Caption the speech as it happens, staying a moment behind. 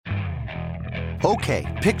Okay,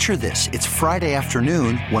 picture this. It's Friday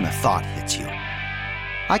afternoon when a thought hits you.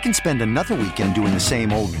 I can spend another weekend doing the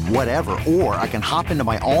same old whatever, or I can hop into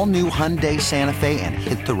my all-new Hyundai Santa Fe and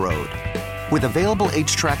hit the road. With available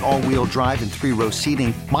H-Track all-wheel drive and 3-row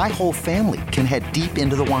seating, my whole family can head deep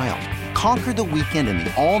into the wild. Conquer the weekend in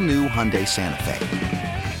the all-new Hyundai Santa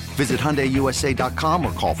Fe. Visit HyundaiUSA.com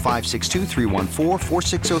or call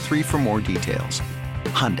 562-314-4603 for more details.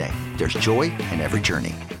 Hyundai, there's joy in every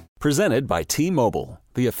journey. Presented by T-Mobile,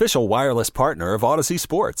 the official wireless partner of Odyssey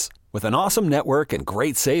Sports. With an awesome network and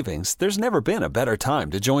great savings, there's never been a better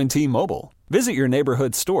time to join T-Mobile. Visit your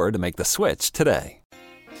neighborhood store to make the switch today.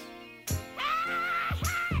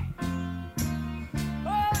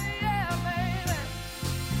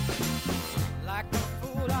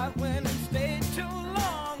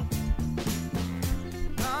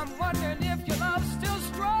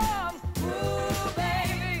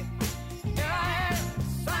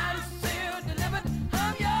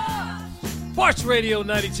 Sports Radio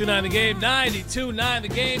 92.9 The Game,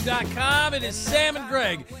 92.9thegame.com. It is Sam and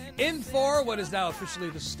Greg in for what is now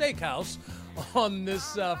officially the Steakhouse on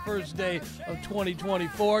this first day of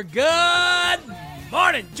 2024. Good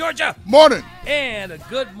morning, Georgia. Morning. And a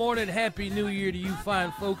good morning, Happy New Year to you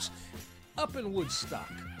fine folks up in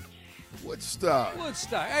Woodstock. Woodstock.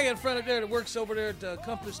 I got a friend up there that works over there at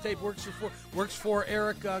Compass Tape, works for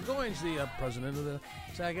Eric Goins, the president of the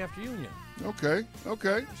SAG-AFTRA Union. Okay.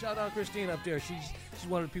 Shout out Christine up there. She's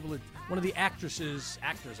one of the people one of the actors,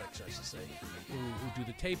 I should say, who do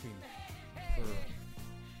the taping for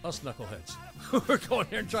us knuckleheads. We're going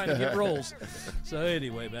there and trying to get roles. So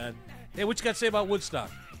anyway, man. Hey, what you got to say about Woodstock?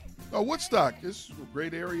 Oh, Woodstock. It's a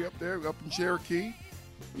great area up there, up in Cherokee.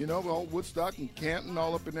 You know, all Woodstock and Canton,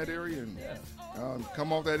 all up in that area. And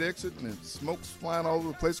come off that exit, and smoke's flying all over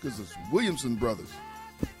the place because it's Williamson Brothers.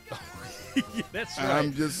 Yeah, that's right.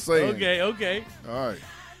 I'm just saying. Okay. All right.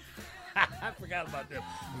 I forgot about them.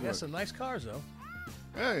 You got some nice cars, though.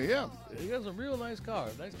 Hey, yeah. You got some real nice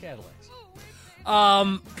cars, nice Cadillacs.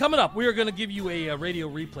 Coming up, we are going to give you a radio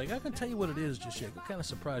replay. I'm not going to tell you what it is just yet. We'll kind of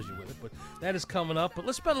surprise you with it, but that is coming up. But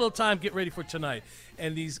let's spend a little time getting ready for tonight.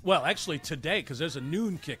 And actually today, because there's a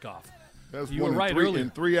noon kickoff. That's you were right earlier.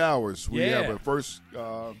 In 3 hours, we have our first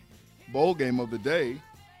bowl game of the day,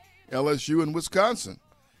 LSU and Wisconsin.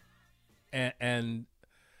 And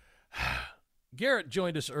Garrett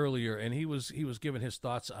joined us earlier, and he was giving his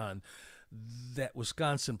thoughts on that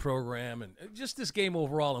Wisconsin program and just this game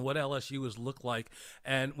overall and what LSU has looked like.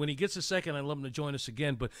 And when he gets a second, I'd love him to join us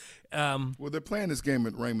again. But well, they're playing this game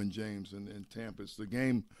at Raymond James in Tampa. It's the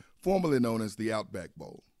game formerly known as the Outback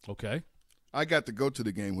Bowl. Okay. I got to go to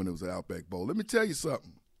the game when it was the Outback Bowl. Let me tell you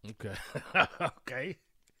something. Okay. Okay.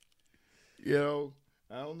 You know,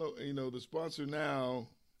 I don't know. You know, the sponsor now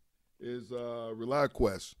is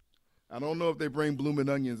ReliQuest. I don't know if they bring blooming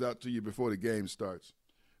onions out to you before the game starts,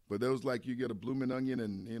 but that was like you get a blooming onion,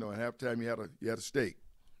 and you know, at halftime you had a steak.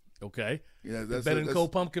 Okay. Yeah, better than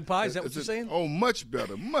cold pumpkin pie. Is that what you're saying? Oh, much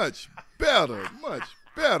better,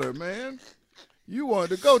 man. You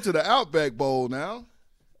wanted to go to the Outback Bowl now,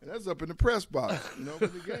 and that's up in the press box, you know, for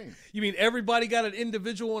the game. You mean everybody got an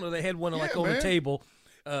individual one, or they had one on the table?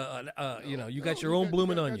 You got your own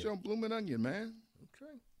blooming onion. You got your own blooming onion, man.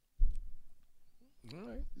 Okay. All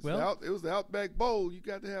right. It was the Outback Bowl. You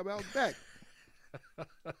got to have Outback.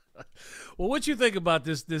 Well, what you think about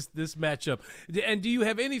this matchup? And do you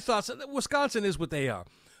have any thoughts? Wisconsin is what they are,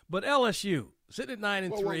 but LSU sitting at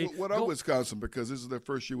 9-3. What are Wisconsin? Because this is their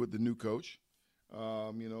first year with the new coach.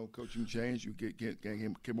 You know, coaching change. You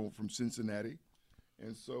came over from Cincinnati,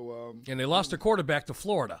 and so and they lost their quarterback to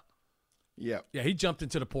Florida. Yeah, he jumped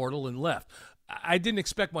into the portal and left. I didn't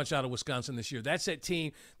expect much out of Wisconsin this year. That's that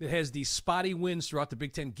team that has these spotty wins throughout the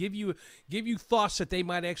Big Ten. Give you thoughts that they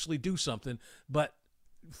might actually do something, but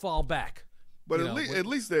fall back. But at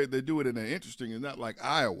least they do it in an interesting and not like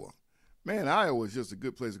Iowa. Man, Iowa is just a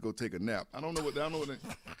good place to go take a nap. I don't know what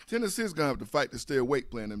Tennessee's gonna have to fight to stay awake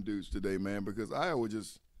playing them dudes today, man, because Iowa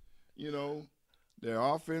just, you know, their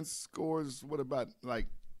offense scores what about like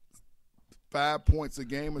 5 points a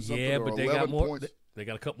game or something? Yeah, but they got more. Points. They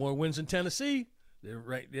got a couple more wins in Tennessee.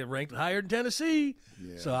 They're ranked higher than Tennessee.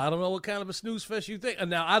 Yeah. So I don't know what kind of a snooze fest you think. And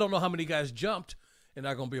now I don't know how many guys jumped and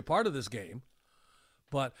are going to be a part of this game.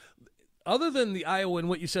 But other than the Iowa and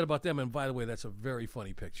what you said about them, and by the way, that's a very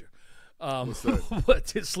funny picture. What's that? But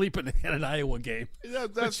sleeping at an Iowa game. Yeah,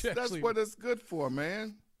 that's what it's good for,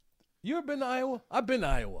 man. You ever been to Iowa? I've been to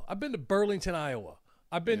Iowa. I've been to Burlington, Iowa.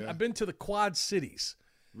 I've been to the Quad Cities.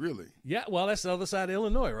 Really? Yeah, well, that's the other side of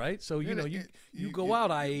Illinois, right? So, you go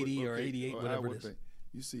out I-80 or 88, whatever it is.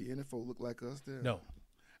 You see any folk look like us there? No.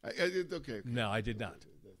 Okay. No, I did not.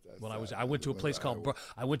 When I went to a place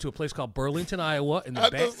called Burlington, Iowa, and the I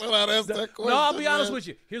band. just thought I'd ask that question. No, I'll be honest man. with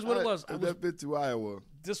you. Here's what it was. I've never been to Iowa.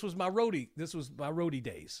 This was my roadie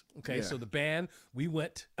days. Okay, Yeah. so the band, we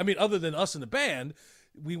went. I mean, other than us and the band,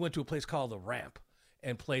 we went to a place called the Ramp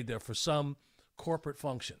and played there for some corporate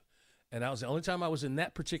function. And that was the only time I was in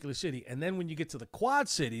that particular city. And then when you get to the Quad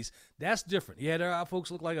Cities, that's different. Yeah, there are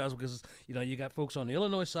folks look like us because, you got folks on the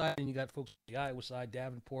Illinois side and you got folks on the Iowa side,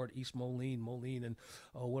 Davenport, East Moline, and,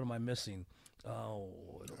 what am I missing?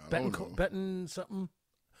 Benton something.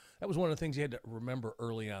 That was one of the things you had to remember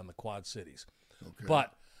early on, the Quad Cities. Okay.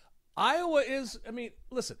 But Iowa is,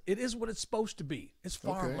 listen, it is what it's supposed to be. It's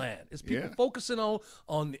farmland. It's people focusing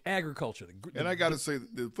on the agriculture. And I got to say,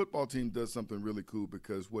 the football team does something really cool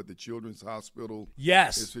because the Children's Hospital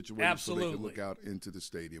is situated absolutely. so they can look out into the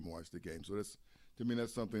stadium and watch the game. So to me,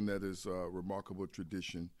 that's something that is a remarkable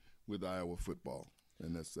tradition with Iowa football,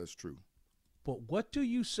 and that's true. But what do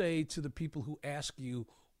you say to the people who ask you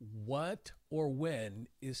what or when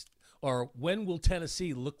will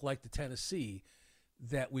Tennessee look like the Tennessee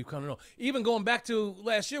that we've come to know? Even going back to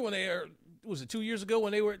last year when was it 2 years ago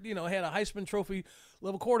when they were, had a Heisman Trophy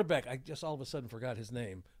level quarterback. I just all of a sudden forgot his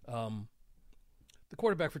name. The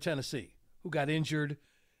quarterback for Tennessee who got injured.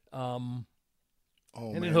 And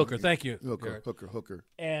then Hooker. Thank you. Hooker.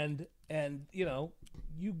 And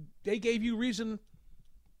they gave you reason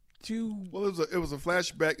to. Well, it was a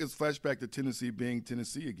flashback. It's a flashback to Tennessee being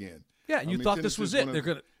Tennessee again. Yeah, and you thought this was it. They're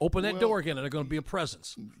going to open that door again, and they're going to be a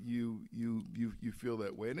presence. You feel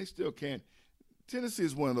that way, and they still can. Tennessee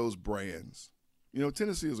is one of those brands.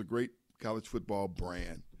 Tennessee is a great college football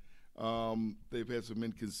brand. They've had some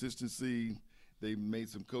inconsistency. They made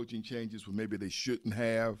some coaching changes where maybe they shouldn't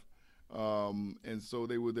have, and so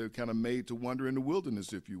they're kind of made to wander in the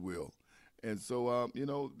wilderness, if you will. And so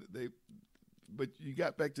but you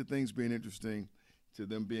got back to things being interesting, to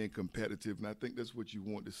them being competitive, and I think that's what you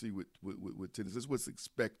want to see with Tennessee. That's what's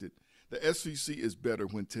expected. The SEC is better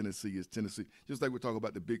when Tennessee is Tennessee. Just like we're talking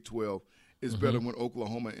about the Big 12, it's better when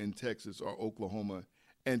Oklahoma and Texas are Oklahoma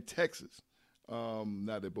and Texas.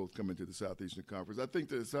 Now they both come into the Southeastern Conference. I think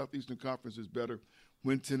the Southeastern Conference is better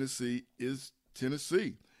when Tennessee is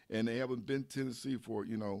Tennessee, and they haven't been Tennessee for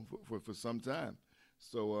some time.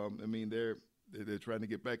 So they're trying to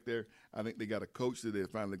get back there. I think they got a coach that they're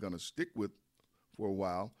finally going to stick with for a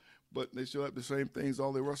while, but they still have the same things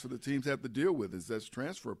all the rest of the teams have to deal with. That's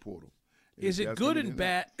transfer portal. Is it good and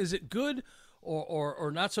bad? Is it good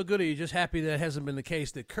or not so good? Or are you just happy that hasn't been the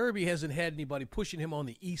case, that Kirby hasn't had anybody pushing him on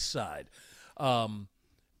the east side?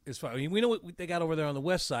 As far, we know what they got over there on the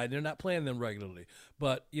west side. They're not playing them regularly,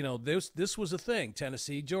 but this was a thing.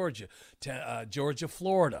 Tennessee, Georgia, Georgia,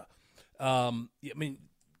 Florida.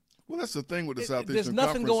 Well, that's the thing with the Southeastern There's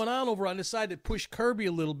nothing Conference. going on over on this side that pushed Kirby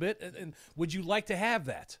a little bit. And would you like to have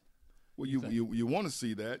that? Well, you want to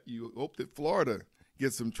see that. You hope that Florida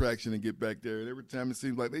gets some traction and get back there. And every time it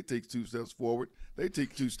seems like they take 2 steps forward, they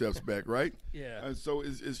take 2 steps back, right? Yeah. And so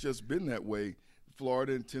it's just been that way.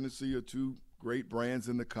 Florida and Tennessee are 2 great brands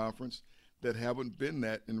in the conference that haven't been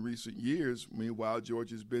that in recent years. Meanwhile,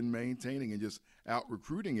 Georgia's been maintaining and just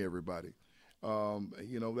out-recruiting everybody.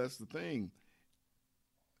 That's the thing.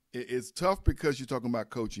 It's tough because you're talking about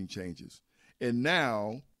coaching changes. And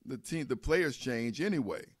now the players change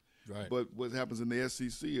anyway. Right. But what happens in the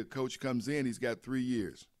SEC, a coach comes in, he's got 3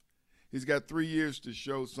 years. He's got 3 years to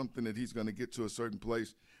show something that he's going to get to a certain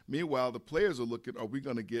place. Meanwhile, the players are looking, are we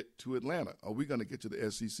going to get to Atlanta? Are we going to get to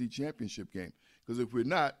the SEC championship game? Because if we're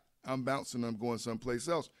not, I'm bouncing, I'm going someplace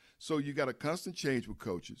else. So you got a constant change with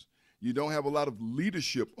coaches. You don't have a lot of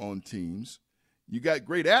leadership on teams. You got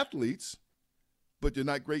great athletes, but they're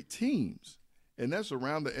not great teams. And that's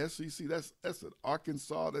around the SEC. That's at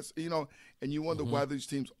Arkansas. And you wonder why these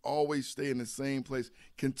teams always stay in the same place.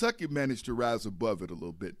 Kentucky managed to rise above it a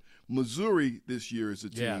little bit. Missouri this year is a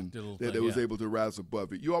team that was able to rise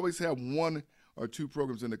above it. You always have 1 or 2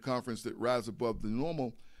 programs in the conference that rise above the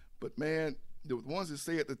normal. But, man, the ones that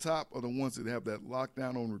stay at the top are the ones that have that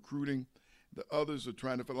lockdown on recruiting. The others are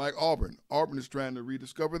trying to, like Auburn. Auburn is trying to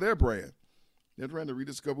rediscover their brand. They're trying to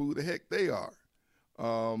rediscover who the heck they are.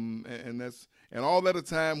 And all at a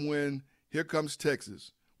time when here comes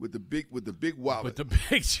Texas with the big wallet, with the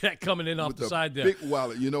big check coming in off the side there, big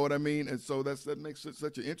wallet. You know what I mean? And so that makes it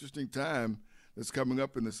such an interesting time that's coming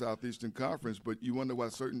up in the Southeastern Conference. But you wonder why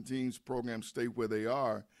certain teams' programs stay where they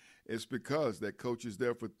are. It's because that coach is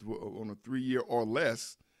there on a 3-year or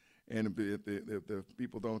less, and if the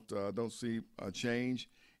people don't see a change.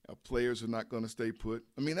 Players are not going to stay put.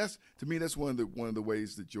 That's one of the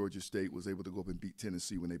ways that Georgia State was able to go up and beat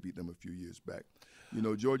Tennessee when they beat them a few years back.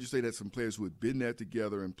 Georgia State had some players who had been there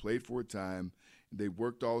together and played for a time, They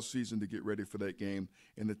worked all season to get ready for that game,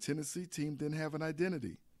 and the Tennessee team didn't have an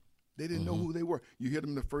identity. They didn't know who they were. You hit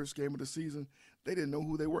them the first game of the season, they didn't know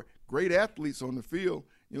who they were. Great athletes on the field.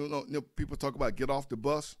 People talk about get off the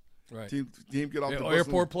bus. Right. Team get off the bus.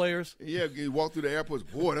 Airport players. Yeah, you walk through the airports.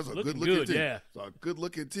 Boy, that's a good-looking team. Yeah. It's a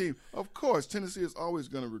good-looking team. Of course, Tennessee is always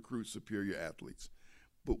going to recruit superior athletes.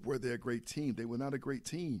 But were they a great team? They were not a great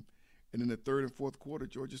team. And in the third and fourth quarter,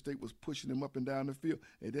 Georgia State was pushing them up and down the field.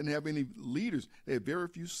 They didn't have any leaders. They had very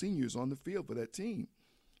few seniors on the field for that team.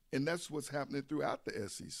 And that's what's happening throughout the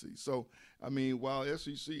SEC. So, while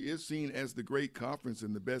SEC is seen as the great conference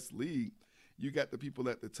and the best league, you got the people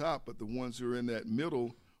at the top, but the ones who are in that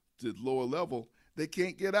middle to lower level, they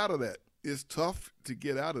can't get out of that. It's tough to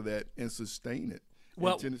get out of that and sustain it.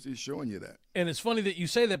 Well, and Tennessee's showing you that. And it's funny that you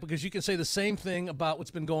say that because you can say the same thing about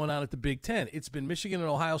what's been going on at the Big Ten. It's been Michigan and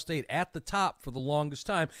Ohio State at the top for the longest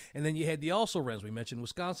time, and then you had the also-rans. We mentioned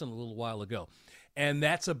Wisconsin a little while ago. And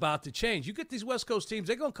that's about to change. You get these West Coast teams,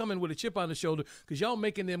 they're going to come in with a chip on the shoulder because y'all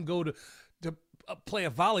making them go to play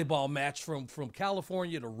a volleyball match from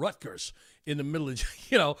California to Rutgers in the middle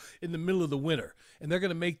of in the middle of the winter, and they're going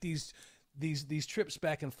to make these trips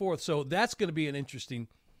back and forth. So that's going to be an interesting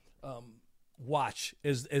watch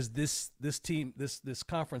as this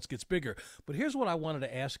conference gets bigger. But here's what I wanted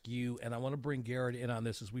to ask you, and I want to bring Garrett in on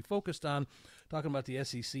this as we focused on talking about the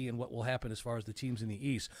SEC and what will happen as far as the teams in the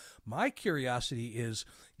East. My curiosity is,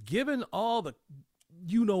 given all the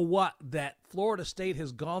you-know-what that Florida State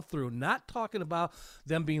has gone through, not talking about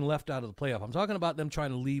them being left out of the playoff. I'm talking about them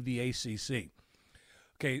trying to leave the ACC.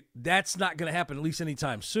 Okay, that's not going to happen at least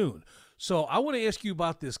anytime soon. So I want to ask you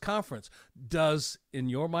about this conference. Does, in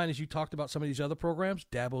your mind, as you talked about some of these other programs,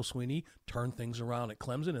 Dabo Swinney turn things around at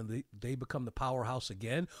Clemson and they become the powerhouse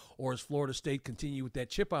again? Or does Florida State continue with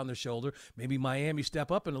that chip on their shoulder? Maybe Miami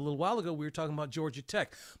step up. And a little while ago, we were talking about Georgia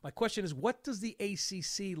Tech. My question is, what does the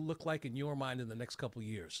ACC look like in your mind in the next couple of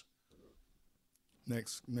years?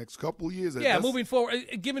 Next couple of years? Yeah, moving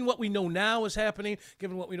forward, given what we know now is happening,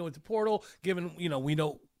 given what we know at the portal, given, we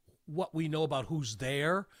know what we know about who's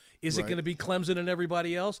there. Is it going to be Clemson and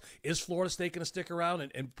everybody else? Is Florida State going to stick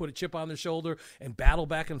around and put a chip on their shoulder and battle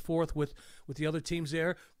back and forth with the other teams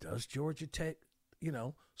there? Does Georgia Tech,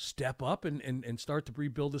 step up and start to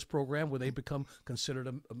rebuild this program where they become considered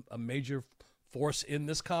a major force in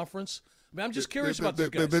this conference? I'm just curious about these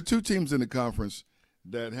guys. There are two teams in the conference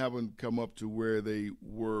that haven't come up to where they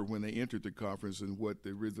were when they entered the conference and what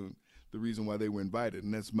the reason why they were invited,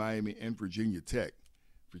 and that's Miami and Virginia Tech.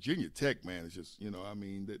 Virginia Tech, man, is just,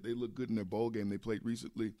 they look good in their bowl game they played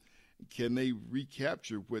recently. Can they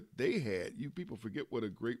recapture what they had? You people forget what a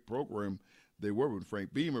great program they were when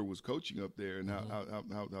Frank Beamer was coaching up there and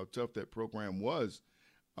how tough that program was.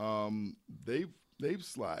 They've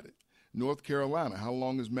slided. North Carolina, how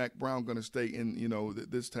long is Mac Brown going to stay in,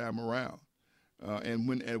 this time around?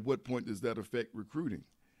 And at what point does that affect recruiting?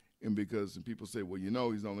 And because people say, well,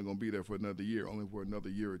 he's only going to be there for another year, only for another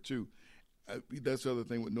year or two. That's the other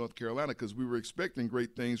thing with North Carolina, because we were expecting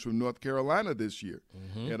great things from North Carolina this year.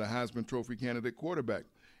 Had a Heisman Trophy candidate quarterback,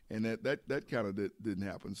 and that kind of didn't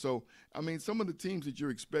happen. So, some of the teams that you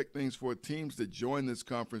expect things for, teams that join this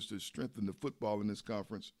conference to strengthen the football in this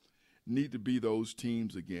conference, need to be those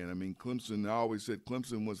teams again. Clemson, I always said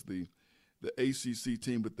Clemson was the ACC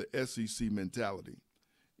team with the SEC mentality.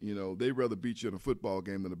 They'd rather beat you in a football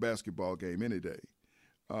game than a basketball game any day.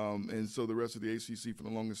 And so the rest of the ACC for the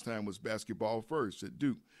longest time was basketball first at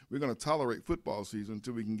Duke. We're going to tolerate football season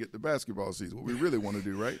until we can get the basketball season, what we really want to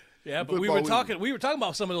do, right? Yeah, but we were talking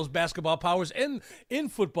about some of those basketball powers in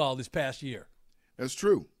football this past year. That's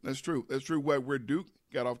true. Where Duke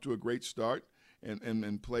got off to a great start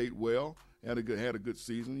and played well, had a good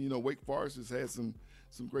season. Wake Forest has had some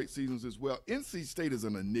great seasons as well. NC State is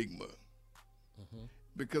an enigma.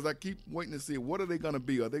 Because I keep waiting to see, what are they going to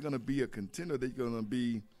be? Are they going to be a contender? Are they going to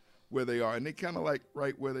be where they are? And they kind of like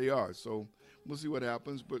right where they are. So we'll see what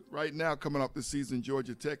happens. But right now, coming off this season,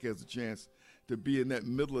 Georgia Tech has a chance to be in that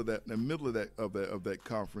middle of that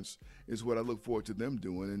conference is what I look forward to them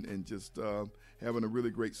doing and just having a really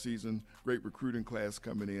great season, great recruiting class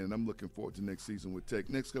coming in. And I'm looking forward to next season with Tech.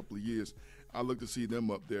 Next couple of years, I look to see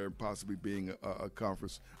them up there and possibly being a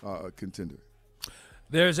conference contender.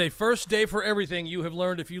 There's a first day for everything you have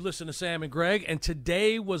learned if you listen to Sam and Greg, and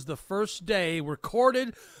today was the first day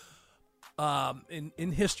recorded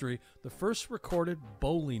in history. The first recorded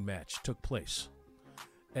bowling match took place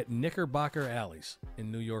at Knickerbocker Alleys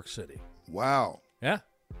in New York City. Wow. Yeah,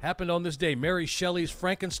 happened on this day. Mary Shelley's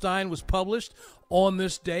Frankenstein was published on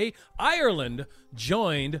this day. Ireland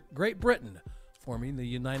joined Great Britain, forming the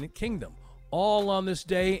United Kingdom all on this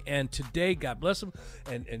day. And today, God bless them,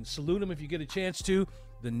 and salute them if you get a chance to,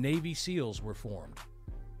 the Navy SEALs were formed.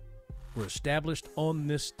 Were established on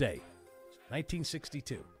this day,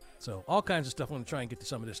 1962. So all kinds of stuff. I'm going to try and get to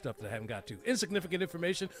some of this stuff that I haven't got to. Insignificant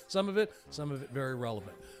information, some of it very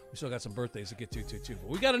relevant. We still got some birthdays to get to, too. But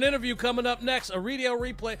we got an interview coming up next, a radio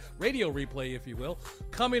replay, if you will.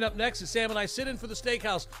 Coming up next is Sam and I sit in for the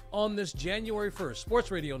Steakhouse on this January 1st.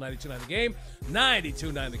 Sports Radio 92.9 The Game,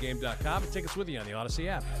 929thegame.com, and take us with you on the Odyssey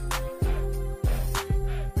app.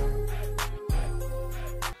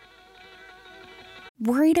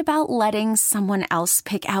 Worried about letting someone else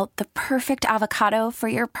pick out the perfect avocado for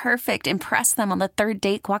your perfect impress them on the third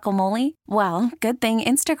date guacamole? Well, good thing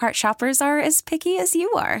Instacart shoppers are as picky as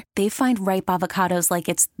you are. They find ripe avocados like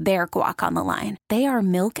it's their guac on the line. They are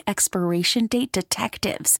milk expiration date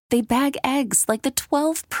detectives. They bag eggs like the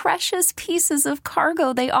 12 precious pieces of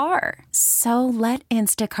cargo they are. So let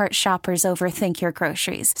Instacart shoppers overthink your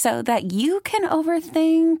groceries so that you can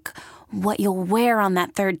overthink what you'll wear on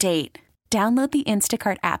that third date. Download the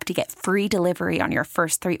Instacart app to get free delivery on your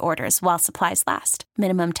first 3 orders while supplies last.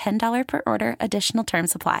 Minimum $10 per order. Additional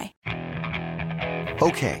terms apply.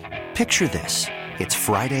 Okay, picture this. It's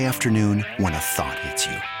Friday afternoon when a thought hits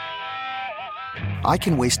you. I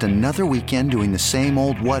can waste another weekend doing the same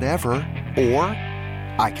old whatever, or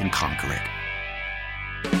I can conquer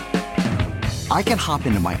it. I can hop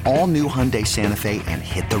into my all-new Hyundai Santa Fe and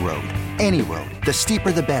hit the road. Any road. The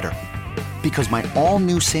steeper, the better. Because my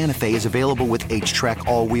all-new Santa Fe is available with H-Track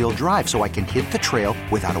all-wheel drive, so I can hit the trail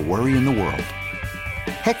without a worry in the world.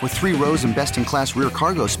 Heck, with 3 rows and best-in-class rear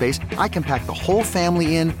cargo space, I can pack the whole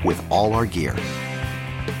family in with all our gear.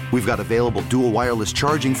 We've got available dual wireless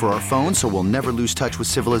charging for our phones, so we'll never lose touch with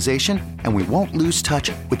civilization, and we won't lose touch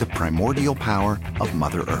with the primordial power of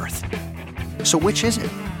Mother Earth. So which is it?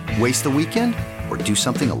 Waste the weekend or do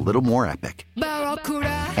something a little more epic?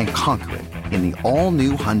 And conquer it in the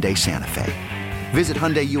all-new Hyundai Santa Fe. Visit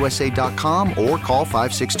HyundaiUSA.com or call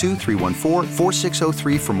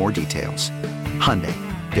 562-314-4603 for more details. Hyundai,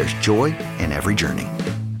 there's joy in every journey.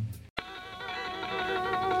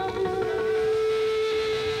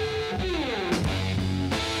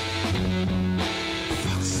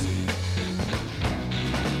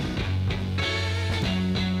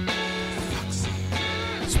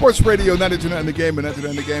 Sports Radio 92.9 The Game and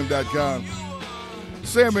 92.9thegame.com.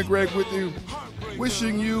 Sam and Greg with you,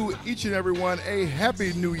 wishing you, each and every one, a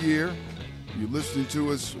happy new year. You're listening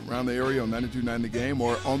to us around the area on 92.9 The Game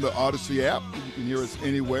or on the Odyssey app. You can hear us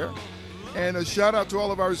anywhere. And a shout out to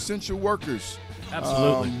all of our essential workers.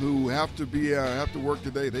 Absolutely. Who have to work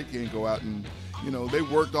today. They can't go out and, they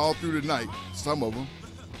worked all through the night, some of them.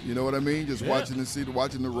 You know what I mean? Just watching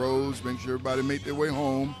the roads, making sure everybody make their way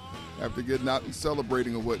home after getting out and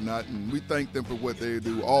celebrating or whatnot. And we thank them for what they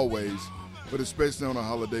do always, but especially on a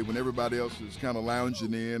holiday when everybody else is kind of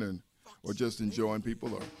lounging in or just enjoying.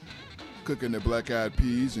 People are cooking their black-eyed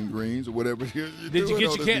peas and greens or whatever. Did you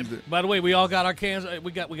get your can? By the way, we all got our cans.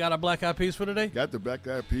 We got our black-eyed peas for today? Got the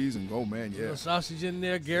black-eyed peas, and oh, man, yeah. Sausage in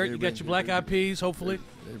there. Garrett, you got your black-eyed peas, hopefully?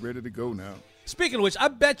 They're ready to go now. Speaking of which, I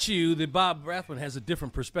bet you that Bob Rathbun has a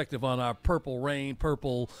different perspective on our Purple Rain,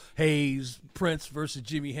 Purple Haze, Prince versus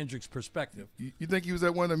Jimi Hendrix perspective. You think he was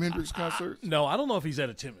at one of them Hendrix concerts? No, I don't know if he's at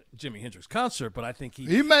a Jimi Hendrix concert, but I think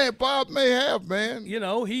Bob may have, man.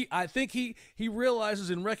 I think he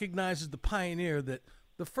realizes and recognizes the pioneer, that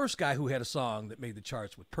the first guy who had a song that made the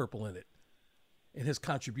charts with purple in it, and his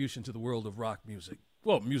contribution to the world of rock music.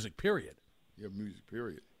 Well, music, period. Yeah, music,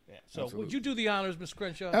 period. Yeah. So would you do the honors, Mr.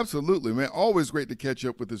 Crenshaw? Absolutely, man. Always great to catch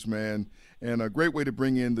up with this man, and a great way to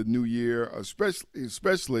bring in the new year,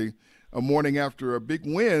 especially a morning after a big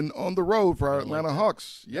win on the road for our Atlanta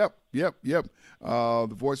Hawks. Yep. The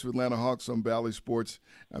voice of Atlanta Hawks on Valley Sports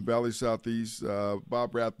and Valley Southeast.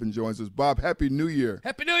 Bob Rathbun joins us. Bob, Happy New Year.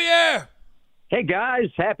 Happy New Year. Hey, guys.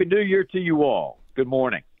 Happy New Year to you all. Good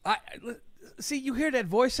morning. See, you hear that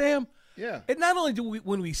voice, Sam? Yeah. And not only do we,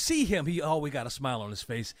 when we see him, we got a smile on his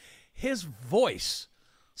face. His voice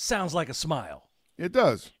sounds like a smile. It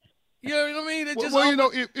does. You know what I mean?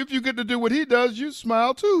 If you get to do what he does, you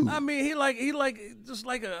smile too. I mean, he just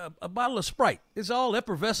like a bottle of Sprite. It's all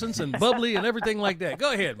effervescence and bubbly and everything like that.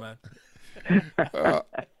 Go ahead, man.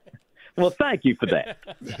 Well, thank you for that.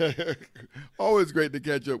 Always great to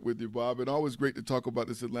catch up with you, Bob, and always great to talk about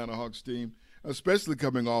this Atlanta Hawks team, especially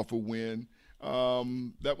coming off a win.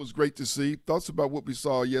 That was great to see. Thoughts about what we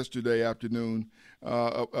saw yesterday afternoon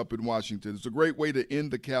up in Washington. It's a great way to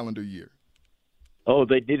end the calendar year. Oh,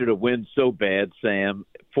 they needed a win so bad, Sam.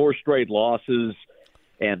 4 straight losses,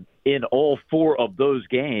 and in all 4 of those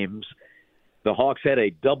games, the Hawks had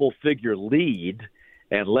a double-figure lead,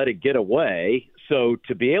 and let it get away. So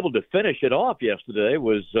to be able to finish it off yesterday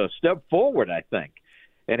was a step forward, I think.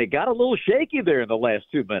 And it got a little shaky there in the last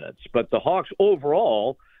 2 minutes. But the Hawks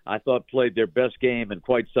overall, I thought, played their best game in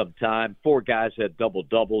quite some time. 4 guys had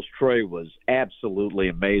double-doubles. Trey was absolutely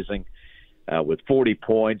amazing with 40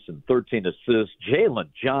 points and 13 assists. Jalen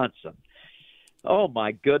Johnson, oh,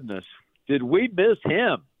 my goodness. Did we miss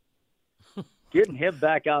him? Getting him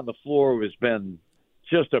back on the floor has been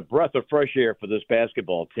just a breath of fresh air for this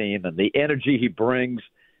basketball team. And the energy he brings,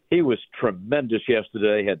 he was tremendous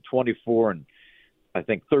yesterday, had 24 and I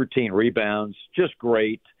think 13 rebounds, just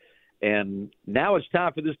great. And now it's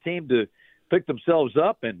time for this team to pick themselves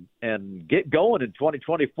up and get going in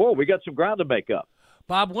 2024. We got some ground to make up.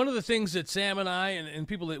 Bob, one of the things that Sam and I and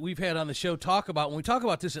people that we've had on the show talk about when we talk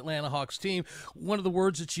about this Atlanta Hawks team, one of the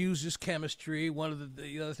words that's used is chemistry. One of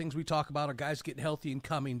the other things we talk about are guys getting healthy and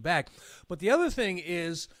coming back. But the other thing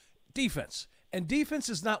is defense. And defense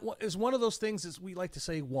is one of those things, as we like to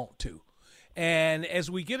say, want to. And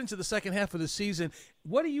as we get into the second half of the season,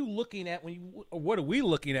 what are you looking at what are we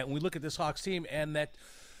looking at when we look at this Hawks team and that,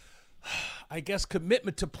 I guess,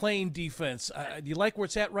 commitment to playing defense? Do you like where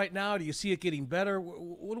it's at right now? Do you see it getting better?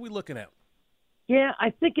 What are we looking at? Yeah, I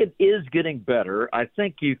think it is getting better. I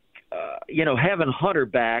think having Hunter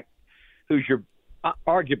back, who's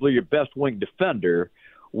arguably your best wing defender,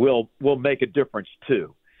 will make a difference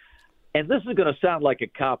too. And this is going to sound like a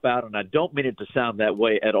cop-out, and I don't mean it to sound that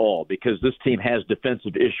way at all because this team has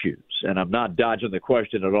defensive issues, and I'm not dodging the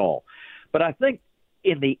question at all. But I think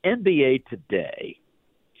in the NBA today,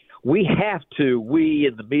 we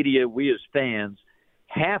in the media, we as fans,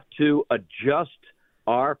 have to adjust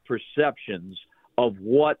our perceptions of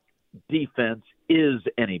what defense is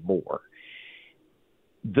anymore.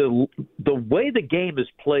 The way the game is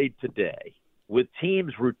played today, with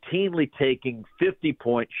teams routinely taking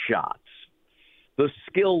 50-point shots, the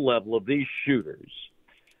skill level of these shooters,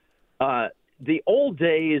 the old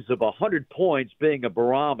days of 100 points being a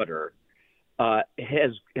barometer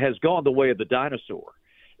has gone the way of the dinosaur.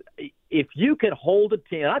 If you can hold a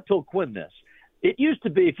team, and I told Quinn this, it used to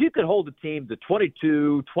be if you could hold a team to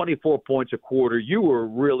 22, 24 points a quarter, you were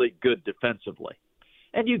really good defensively.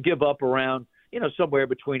 And you give up around somewhere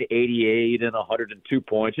between 88 and 102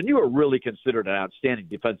 points, and you are really considered an outstanding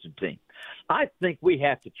defensive team. I think we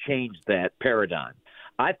have to change that paradigm.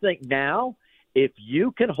 I think now, if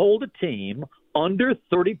you can hold a team under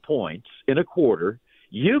 30 points in a quarter,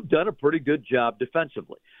 you've done a pretty good job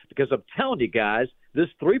defensively. Because I'm telling you guys, this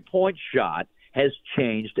three-point shot has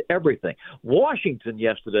changed everything. Washington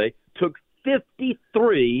yesterday took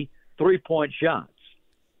 53 three-point shots.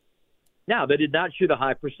 Now, they did not shoot a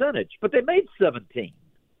high percentage, but they made 17.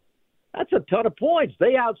 That's a ton of points.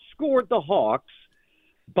 They outscored the Hawks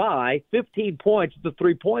by 15 points at the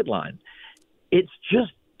three-point line. It's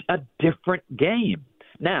just a different game.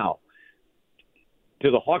 Now,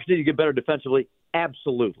 do the Hawks need to get better defensively?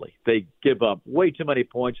 Absolutely. They give up way too many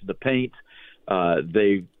points in the paint.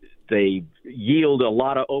 They yield a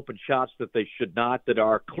lot of open shots that they should not, that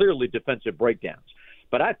are clearly defensive breakdowns.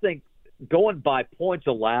 But I think going by points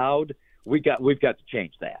allowed, we've got to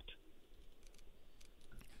change that.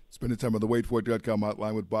 Spending time on the waitforit.com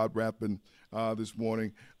hotline with Bob Rathbun this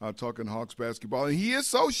morning, talking Hawks basketball. And he is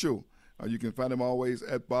social. You can find him always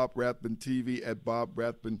at Bob Rathbun TV, at Bob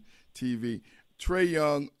Rathbun TV. Trae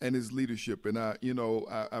Young and his leadership. And,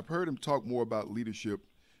 I've heard him talk more about leadership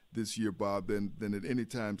this year, Bob, than at any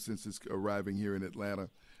time since his arriving here in Atlanta.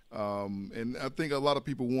 And I think a lot of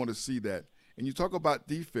people want to see that. And you talk about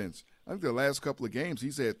defense. I think the last couple of games,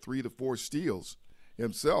 he's had 3 to 4 steals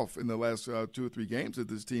himself in the last 2 or 3 games that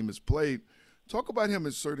this team has played. Talk about him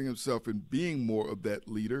asserting himself and being more of that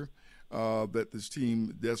leader that this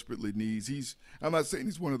team desperately needs. I'm not saying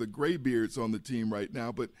he's one of the graybeards on the team right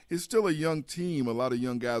now, but it's still a young team. A lot of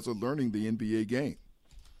young guys are learning the NBA game.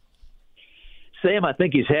 Sam, I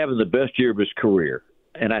think he's having the best year of his career,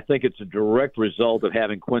 and I think it's a direct result of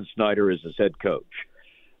having Quinn Snyder as his head coach.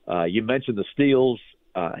 You mentioned the steals.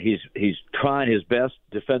 He's trying his best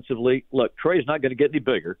defensively. Look, Trey's not going to get any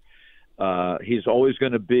bigger. He's always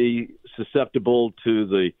going to be susceptible to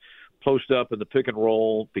the post up and the pick and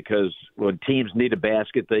roll because when teams need a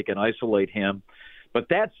basket, they can isolate him. But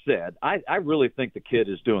that said, I really think the kid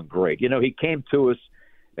is doing great. He came to us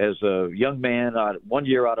as a young man 1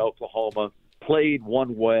 year out of Oklahoma, played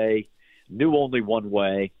one way, knew only one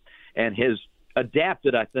way, and has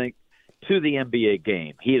adapted, I think, to the NBA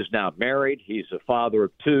game. He is now married. He's a father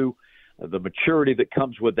of 2. The maturity that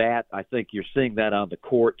comes with that, I think you're seeing that on the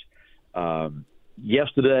court.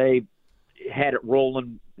 Yesterday had it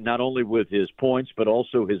rolling not only with his points but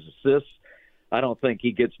also his assists. I don't think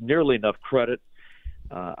he gets nearly enough credit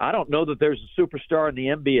I don't know that there's a superstar in the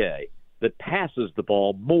NBA that passes the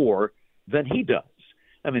ball more than he does.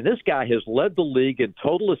 I mean, this guy has led the league in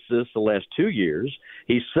total assists the last 2 years.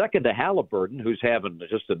 He's second to Halliburton, who's having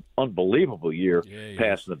just an unbelievable year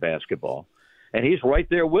passing the basketball. And he's right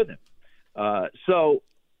there with him. So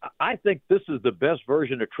I think this is the best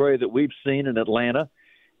version of Trey that we've seen in Atlanta,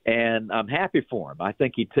 and I'm happy for him. I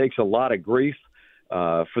think he takes a lot of grief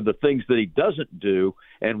for the things that he doesn't do,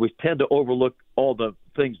 and we tend to overlook all the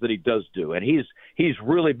things that he does do. And he's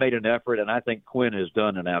really made an effort, and I think Quinn has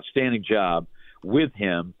done an outstanding job with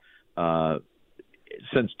him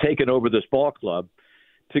since taking over this ball club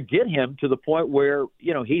to get him to the point where,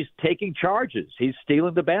 he's taking charges. He's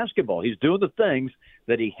stealing the basketball. He's doing the things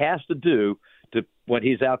that he has to do when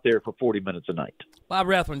he's out there for 40 minutes a night. Bob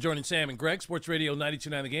Rathbun joining Sam and Greg, Sports Radio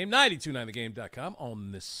 92.9 The Game, 92.9thegame.com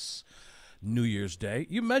on this New Year's Day.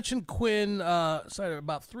 You mentioned Quinn about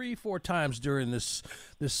 3-4 times during this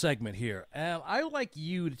segment here. And I'd like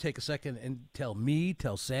you to take a second and tell me,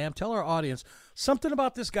 tell Sam, tell our audience something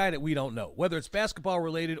about this guy that we don't know, whether it's basketball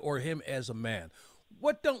related or him as a man.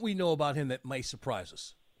 What don't we know about him that may surprise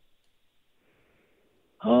us?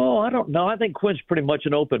 Oh, I don't know. I think Quinn's pretty much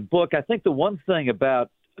an open book. I think the one thing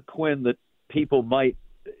about Quinn that people might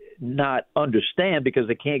not understand because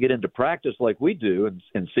they can't get into practice like we do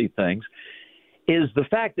and see things is the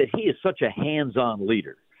fact that he is such a hands-on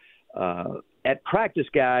leader. At practice,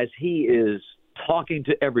 guys, he is talking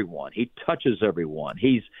to everyone. He touches everyone.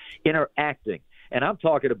 He's interacting. And I'm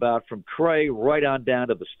talking about from Trey right on down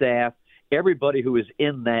to the staff, everybody who is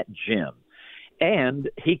in that gym. And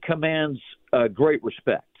he commands great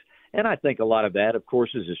respect. And I think a lot of that, of course,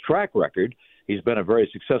 is his track record. He's been a very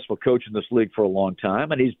successful coach in this league for a long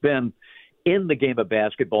time, and he's been in the game of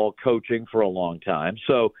basketball coaching for a long time.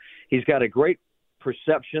 So he's got a great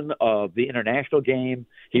perception of the international game.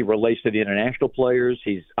 He relates to the international players.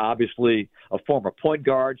 He's obviously a former point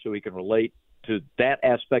guard, so he can relate to that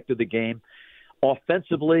aspect of the game.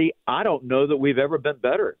 Offensively, I don't know that we've ever been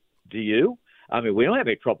better. Do you? I mean, we don't have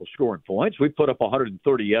any trouble scoring points. We put up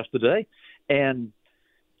 130 yesterday and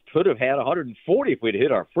could have had 140 if we'd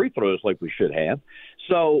hit our free throws like we should have.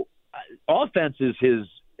 So offense is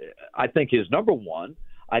I think his number one.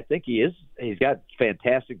 I think he's got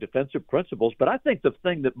fantastic defensive principles, but I think the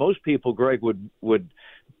thing that most people, Greg, would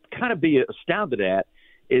kind of be astounded at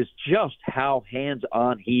is just how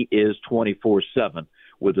hands-on he is 24/7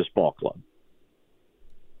 with this ball club.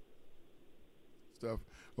 Stuff.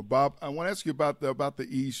 Well, Bob, I want to ask you about the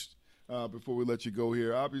East before we let you go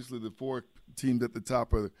here. Obviously, the four teams at the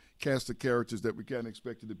top are the cast of characters that we kind of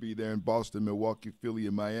expected to be there in Boston, Milwaukee, Philly,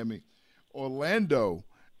 and Miami. Orlando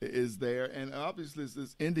is there, and obviously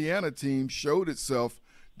this Indiana team showed itself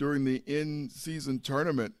during the in-season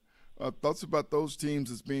tournament. Thoughts about those teams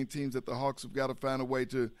as being teams that the Hawks have got to find a way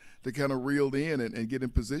to kind of reel in and get in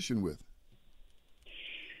position with?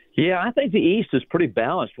 Yeah, I think the East is pretty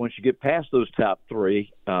balanced once you get past those top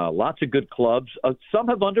three. Lots of good clubs. Some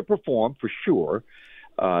have underperformed for sure.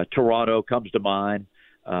 Toronto comes to mind.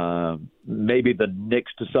 Maybe the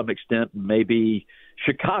Knicks to some extent, maybe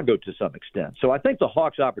Chicago to some extent. So I think the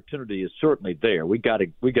Hawks' opportunity is certainly there. We got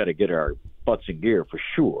to get our butts in gear for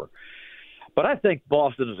sure. But I think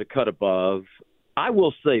Boston is a cut above. I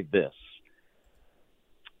will say this.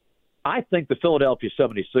 I think the Philadelphia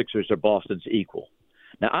 76ers are Boston's equal.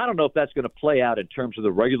 Now, I don't know if that's going to play out in terms of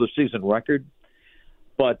the regular season record,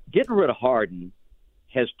 but getting rid of Harden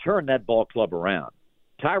has turned that ball club around.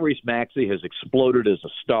 Tyrese Maxey has exploded as a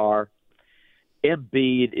star.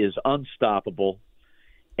 Embiid is unstoppable.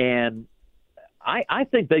 And I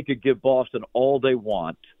think they could give Boston all they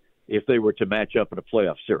want if they were to match up in a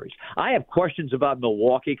playoff series. I have questions about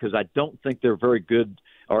Milwaukee because I don't think they're very good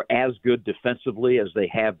or as good defensively as they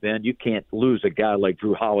have been. You can't lose a guy like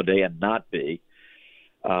Drew Holiday and not be.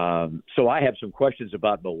 So I have some questions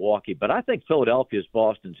about Milwaukee, but I think Philadelphia is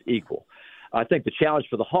Boston's equal. I think the challenge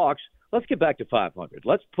for the Hawks, let's get back to 500.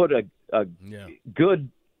 Let's put a good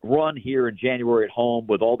run here in January at home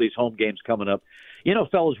with all these home games coming up. You know,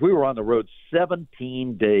 fellas, we were on the road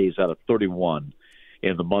 17 days out of 31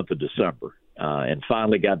 in the month of December and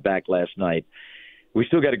finally got back last night. We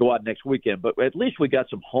still got to go out next weekend, but at least we got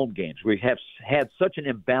some home games. We have had such an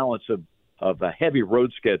imbalance of a heavy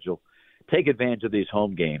road schedule. Take advantage of these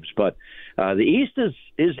home games. But the East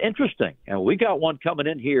is interesting. And we got one coming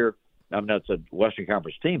in here. I mean, that's a Western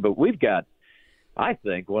Conference team, but we've got, I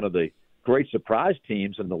think, one of the great surprise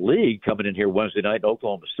teams in the league coming in here Wednesday night in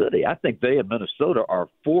Oklahoma City. I think they and Minnesota are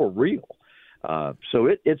for real. So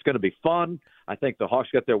it's going to be fun. I think the Hawks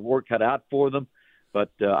got their work cut out for them.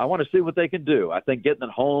 But I want to see what they can do. I think getting at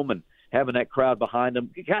home and having that crowd behind them.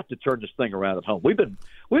 You got to turn this thing around at home. We've been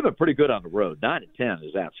pretty good on the road. 9-10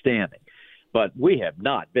 is outstanding, but we have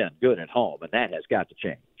not been good at home, and that has got to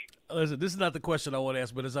change. Listen, this is not the question I want to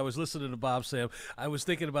ask, but as I was listening to Bob Sam, I was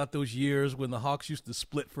thinking about those years when the Hawks used to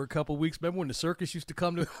split for a couple of weeks. Remember when the circus used to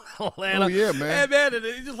come to Atlanta? Oh, yeah, man. And, man,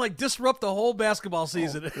 it just like disrupt the whole basketball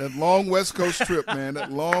season. That long West Coast trip, man.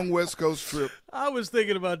 That long West Coast trip. I was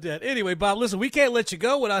thinking about that. Anyway, Bob, listen, we can't let you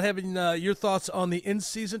go without having your thoughts on the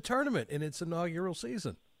in-season tournament in its inaugural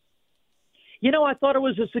season. You know, I thought it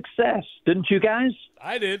was a success. Didn't you guys?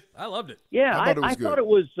 I did. I loved it. Yeah, I thought it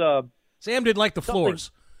was Sam didn't like the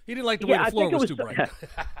floors. He didn't like the way the floor was too bright.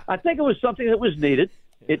 I think it was something that was needed.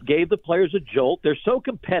 It gave the players a jolt. They're so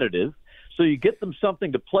competitive, so you get them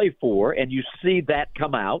something to play for, and you see that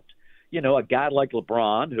come out. You know, a guy like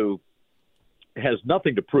LeBron, who has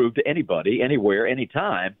nothing to prove to anybody, anywhere,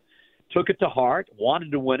 anytime, took it to heart,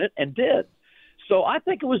 wanted to win it, and did. So I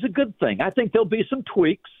think it was a good thing. I think there'll be some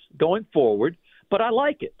tweaks going forward, but I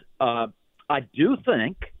like it. I do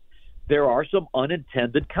think there are some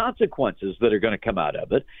unintended consequences that are going to come out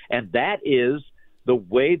of it, and that is the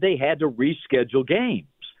way they had to reschedule games.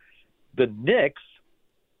 The Knicks,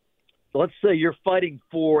 let's say you're fighting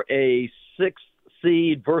for a 6th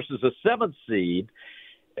seed versus a 7th seed,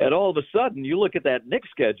 and all of a sudden you look at that Knicks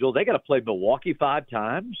schedule, they got to play Milwaukee 5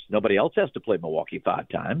 times. Nobody else has to play Milwaukee 5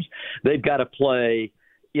 times. They've got to play,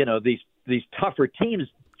 you know, these tougher teams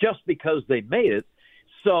just because they made it.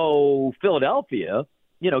 So Philadelphia,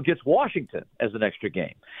 you know, gets Washington as an extra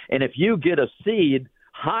game. And if you get a seed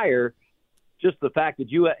higher, just the fact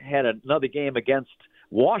that you had another game against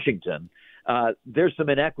Washington, there's some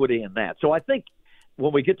inequity in that. So I think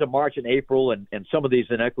when we get to March and April and some of these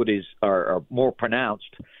inequities are more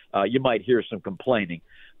pronounced, you might hear some complaining.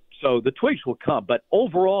 So the tweaks will come. But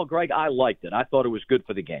overall, Greg, I liked it. I thought it was good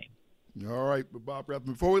for the game. All right, but Bob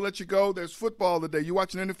Rathbun, before we let you go, there's football today. You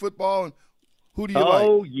watching any football, and who do you like?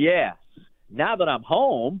 Oh, yes. Now that I'm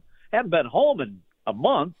home, haven't been home in a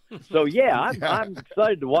month, so I'm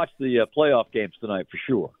excited to watch the playoff games tonight for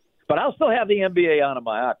sure. But I'll still have the NBA on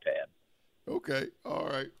my iPad. Okay, all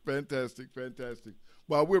right, fantastic.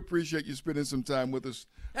 Well, we appreciate you spending some time with us.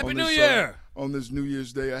 Happy New Year! On this New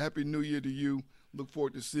Year's Day. A Happy New Year to you. Look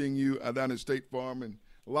forward to seeing you down at State Farm, and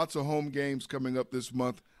lots of home games coming up this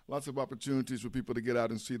month. Lots of opportunities for people to get out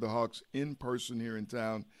and see the Hawks in person here in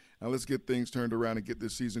town. Now let's get things turned around and get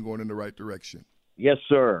this season going in the right direction. Yes,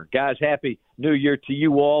 sir. Guys, Happy New Year to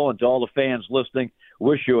you all and to all the fans listening.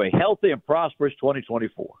 Wish you a healthy and prosperous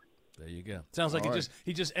 2024. There you go. Sounds like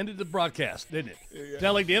he just ended the broadcast, didn't it? Yeah.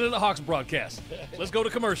 Sounds like the end of the Hawks broadcast. Let's go to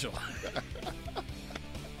commercial.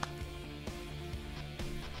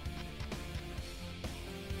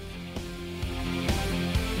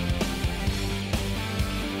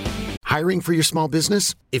 Hiring for your small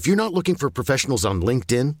business? If you're not looking for professionals on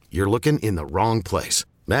LinkedIn, you're looking in the wrong place.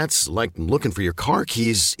 That's like looking for your car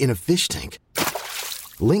keys in a fish tank.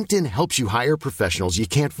 LinkedIn helps you hire professionals you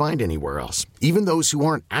can't find anywhere else, even those who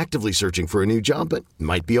aren't actively searching for a new job but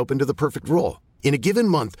might be open to the perfect role. In a given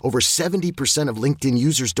month, over 70% of LinkedIn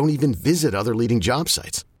users don't even visit other leading job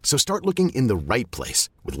sites. So start looking in the right place.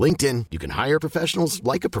 With LinkedIn, you can hire professionals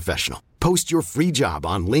like a professional. Post your free job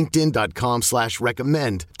on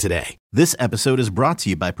linkedin.com/recommend today. This episode is brought to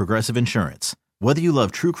you by Progressive Insurance. Whether you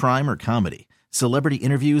love true crime or comedy, celebrity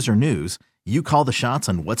interviews or news, you call the shots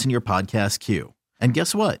on what's in your podcast queue. And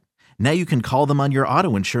guess what? Now you can call them on your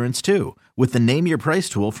auto insurance too with the Name Your Price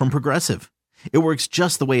tool from Progressive. It works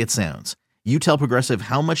just the way it sounds. You tell Progressive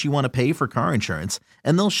how much you want to pay for car insurance,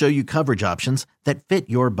 and they'll show you coverage options that fit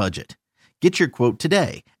your budget. Get your quote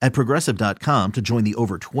today at Progressive.com to join the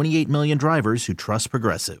over 28 million drivers who trust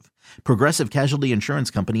Progressive. Progressive Casualty Insurance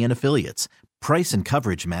Company and Affiliates. Price and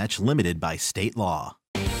coverage match limited by state law.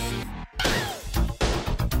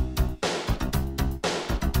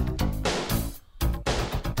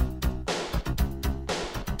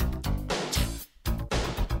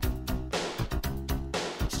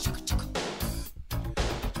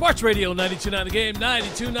 Sports Radio 92.9 The Game,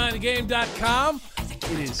 929thegame.com.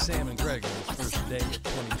 It is Sam and Greg on this first day of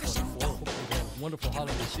 2024. Hope you've had a wonderful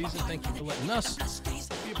holiday season. Thank you for letting us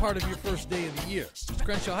be a part of your first day of the year. Mr.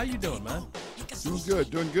 Crenshaw, how you doing, man?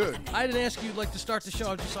 Doing good. I didn't ask you like to start the show.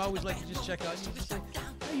 I just always like to just check out. You just say,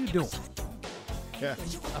 how you doing? Yeah.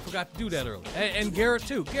 I forgot to do that earlier. And Garrett,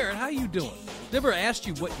 too. Garrett, how you doing? Never asked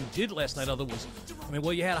you what you did last night, other was,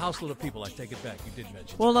 you had a house full of people. I take it back. You did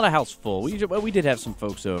mention. Well, not a house full. We did have some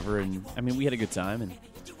folks over, and, we had a good time. And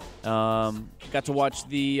got to watch some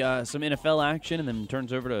NFL action, and then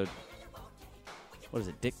turns over to, what is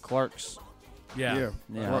it, Dick Clark's? Yeah.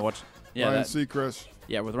 I watched Yeah, Ryan Seacrest.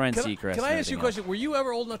 Yeah, with Ryan Seacrest. Can I ask you a else. question? Were you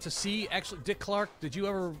ever old enough to see actually Dick Clark? Did you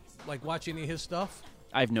ever watch any of his stuff?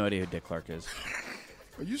 I have no idea who Dick Clark is.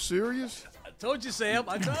 Are you serious? I told you, Sam.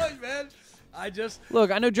 I told you, man.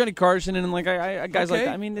 Look. I know Johnny Carson and like I guys Okay. like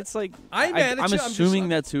that. I mean, it's like I'm assuming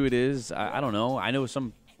that's who it is. I don't know. I know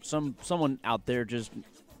someone out there just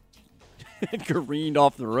careened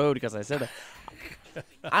off the road because I said that.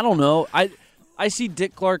 I don't know. I see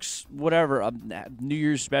Dick Clark's whatever New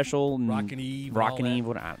Year's special and Rockin' Eve.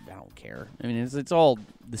 I don't care. I mean, it's all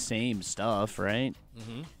the same stuff, right?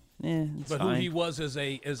 Mm-hmm. Yeah, but fine. who he was as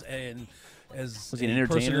was he an person in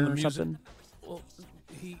entertainer the or music? something? Well,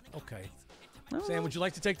 okay. Sam, would you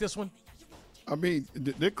like to take this one? I mean,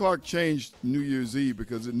 Dick Clark changed New Year's Eve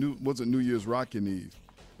because it wasn't New Year's Rockin' Eve.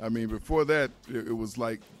 I mean, before that, it was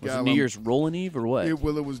like Was it New Year's Rollin' Eve or what? It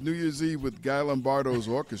was New Year's Eve with Guy Lombardo's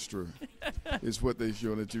orchestra. Is what they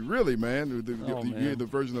showed it to. Really, man. The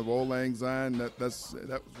version of Old Lang Syne, that was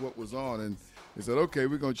what was on, and they said, okay,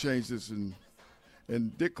 we're going to change this, and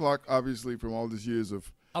Dick Clark, obviously, from all these years of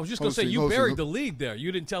I was just going to say, you buried the lead there. You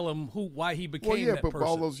didn't tell him why he became that person.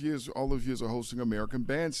 All those years of hosting American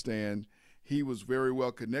Bandstand, he was very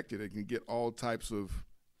well connected and can get all types of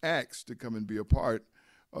acts to come and be a part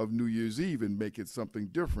of New Year's Eve and make it something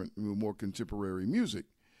different, more contemporary music.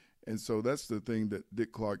 And so that's the thing that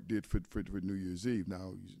Dick Clark did for New Year's Eve.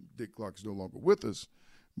 Now, Dick Clark's no longer with us,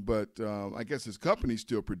 but I guess his company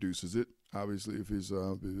still produces it, obviously, if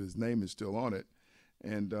his name is still on it.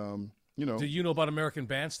 And, Do you know about American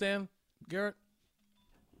Bandstand, Garrett?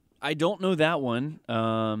 I don't know that one.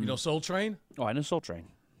 You know Soul Train? Oh, I know Soul Train.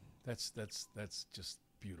 That's just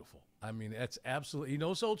beautiful. I mean, that's absolutely – he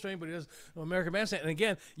knows Soul Train, but he doesn't know American Bandstand. And,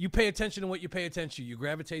 again, you pay attention to what you pay attention to. You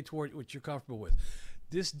gravitate toward what you're comfortable with.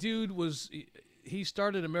 This dude he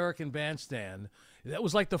started American Bandstand. That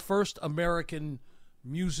was like the first American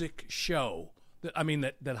music show that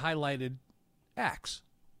highlighted acts,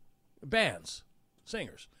 bands,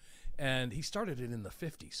 singers. And he started it in the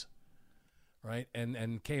 50s, right?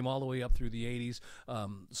 And came all the way up through the 80s.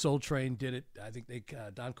 Soul Train did it. I think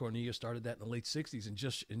Don Cornelius started that in the late 60s in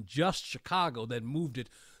just Chicago, then moved it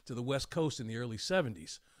to the West Coast in the early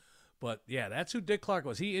 70s. But, yeah, that's who Dick Clark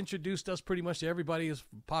was. He introduced us pretty much to everybody as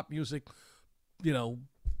pop music,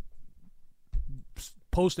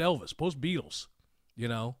 post-Elvis, post-Beatles,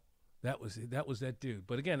 That was that dude.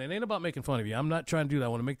 But, again, it ain't about making fun of you. I'm not trying to do that. I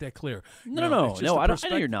want to make that clear. No, I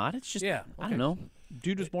know you're not. It's just, I don't know.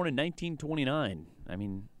 Dude was born in 1929. I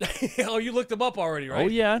mean. Oh, you looked him up already, right? Oh,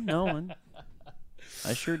 yeah. No,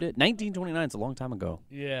 I sure did. 1929 is a long time ago.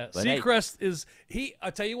 Yeah. But Seacrest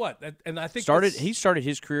I'll tell you what, and I think he started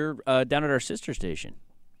his career down at our sister station.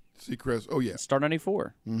 Seacrest, oh, yeah. Star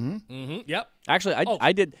 94. Mm-hmm. Mm-hmm. Yep. Actually,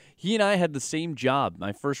 I did. He and I had the same job.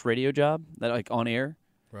 My first radio job, on air,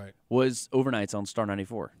 right, was overnights on Star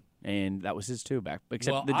 94. And that was his too back.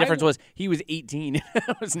 Except the I difference was he was 18.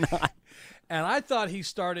 I was not. And I thought he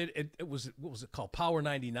started, it was, what was it called? Power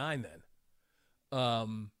 99 then.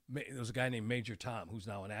 There was a guy named Major Tom, who's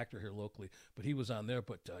now an actor here locally, but he was on there.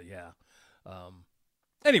 But,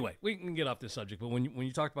 anyway, we can get off this subject. But when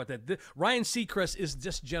you talked about that, Ryan Seacrest is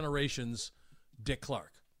this generation's Dick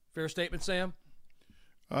Clark. Fair statement, Sam?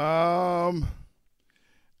 I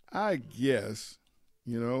guess.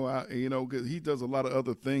 'cause he does a lot of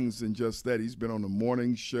other things than just that. He's been on the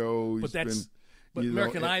morning show. But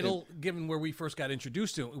American Idol, given where we first got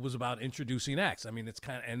introduced to it was about introducing acts. I mean, it's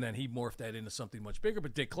kind of, and then he morphed that into something much bigger.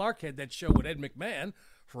 But Dick Clark had that show with Ed McMahon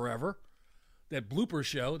forever, that blooper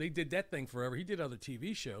show. They did that thing forever. He did other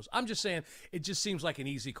TV shows. I'm just saying, it just seems like an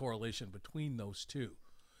easy correlation between those two,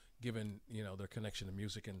 given their connection to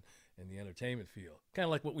music and the entertainment field. Kind of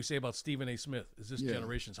like what we say about Stephen A. Smith. Is this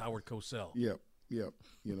generation's Howard Cosell? Yep.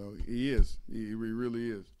 He is. He really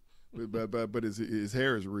is. But his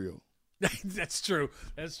hair is real. That's true.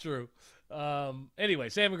 Anyway,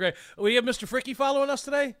 Sam and Gray. We have Mr. Fricky following us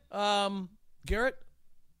today. Garrett?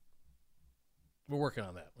 We're working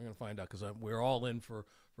on that. We're going to find out because we're all in for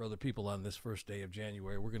other people on this first day of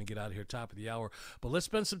January. We're going to get out of here top of the hour. But let's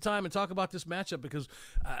spend some time and talk about this matchup because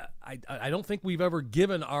I don't think we've ever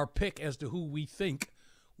given our pick as to who we think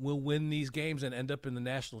will win these games and end up in the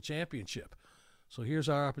national championship. So here's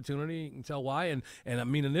our opportunity. You can tell why. And I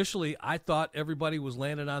mean, initially, I thought everybody was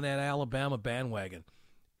landing on that Alabama bandwagon.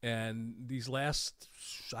 And these last,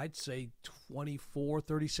 I'd say, 24,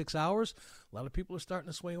 36 hours, a lot of people are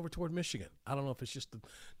starting to swing over toward Michigan. I don't know if it's just the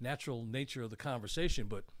natural nature of the conversation,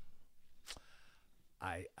 but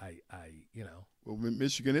Well,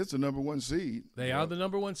 Michigan is the number one seed. They are the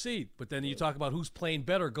number one seed. But then you talk about who's playing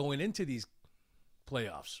better going into these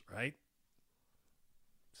playoffs, right?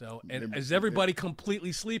 So, and is everybody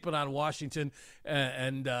completely sleeping on Washington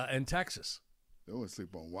and Texas? They don't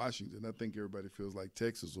sleep on Washington. I think everybody feels like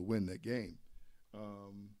Texas will win that game.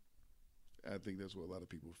 I think that's what a lot of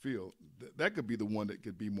people feel. That could be the one that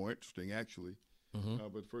could be more interesting, actually.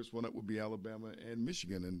 But first one up would be Alabama and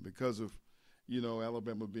Michigan. And because of,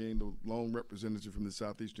 Alabama being the lone representative from the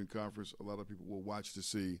Southeastern Conference, a lot of people will watch to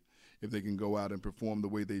see if they can go out and perform the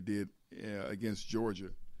way they did against Georgia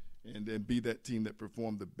and then be that team that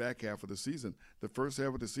performed the back half of the season. The first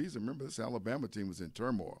half of the season, remember, this Alabama team was in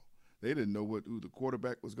turmoil. They didn't know who the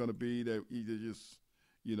quarterback was going to be. They just,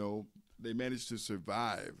 they managed to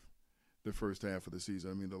survive the first half of the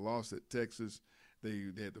season. I mean, the loss at Texas,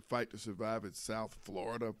 they had to fight to survive at South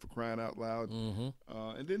Florida, for crying out loud.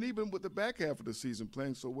 And then even with the back half of the season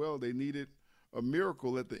playing so well, they needed a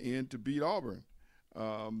miracle at the end to beat Auburn.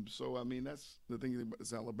 So, I mean, that's the thing about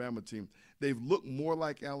this Alabama team. They've looked more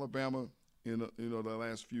like Alabama in the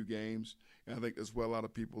last few games, and I think that's why a lot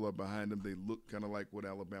of people are behind them. They look kind of like what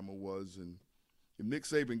Alabama was. And if Nick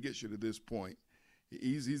Saban gets you to this point,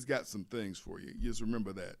 he's got some things for you. You just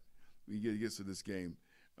remember that. When he gets to this game,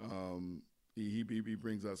 he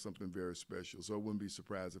brings out something very special. So I wouldn't be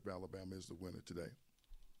surprised if Alabama is the winner today.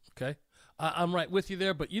 Okay. I'm right with you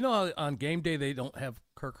there. But you know how on game day they don't have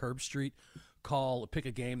Kirk Herbstreit pick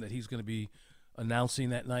a game that he's going to be announcing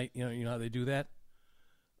that night? You know how they do that?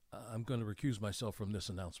 I'm going to recuse myself from this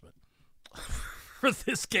announcement. For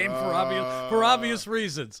this game for obvious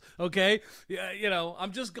reasons, okay? Yeah,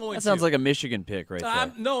 I'm just going. That sounds like a Michigan pick, right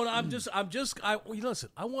there. Listen.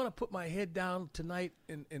 I want to put my head down tonight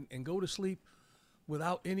and go to sleep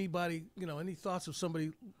without anybody, any thoughts of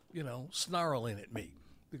somebody, snarling at me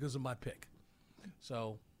because of my pick.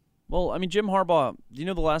 So, well, I mean, Jim Harbaugh. Do you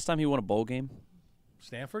know the last time he won a bowl game?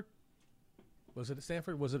 Stanford. Was it at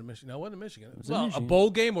Stanford? Was it at Michigan? No, it wasn't Michigan. Michigan. A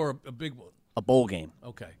bowl game or a big one? A bowl game.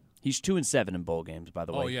 Okay. He's 2-7 in bowl games, by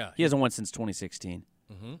the way. Oh, yeah. He hasn't won since 2016.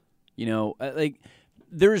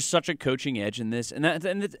 There is such a coaching edge in this, and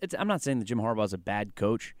I'm not saying that Jim Harbaugh is a bad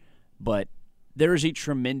coach, but there is a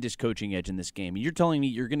tremendous coaching edge in this game. You're telling me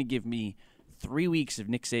you're going to give me 3 weeks of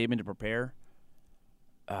Nick Saban to prepare?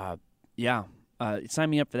 Sign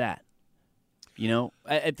me up for that.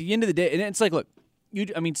 At the end of the day, and it's like, look,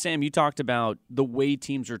 Sam, you talked about the way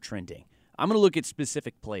teams are trending. I'm going to look at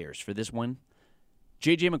specific players for this one.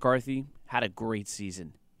 J.J. McCarthy had a great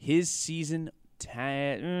season. His season,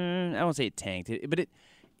 I don't say it tanked, but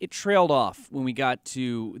it trailed off when we got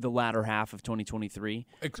to the latter half of 2023.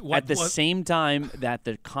 At the same time that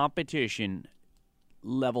the competition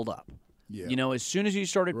leveled up. Yeah. As soon as you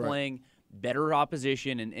started playing better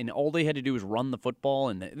opposition, and all they had to do was run the football.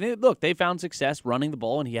 And they found success running the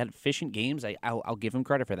ball, and he had efficient games. I'll give him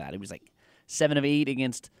credit for that. It was like 7 of 8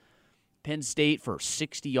 against Penn State for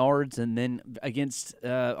 60 yards, and then against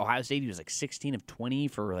Ohio State, he was like 16 of 20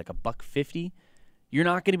 for like $150. You're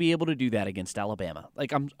not going to be able to do that against Alabama.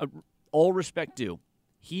 Like, I'm all respect due.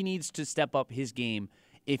 He needs to step up his game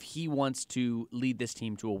if he wants to lead this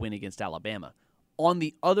team to a win against Alabama. On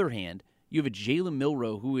the other hand, you have a Jalen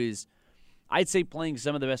Milroe who is, I'd say, playing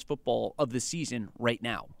some of the best football of the season right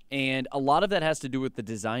now. And a lot of that has to do with the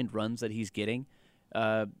designed runs that he's getting.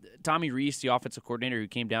 Tommy Rees, the offensive coordinator who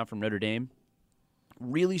came down from Notre Dame,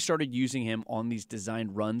 really started using him on these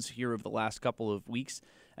designed runs here over the last couple of weeks.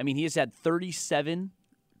 I mean, he has had 37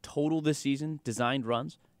 total this season, designed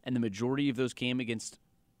runs, and the majority of those came against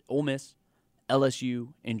Ole Miss,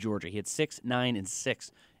 LSU, and Georgia. He had 6, 9, and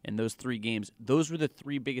 6 in those 3 games. Those were the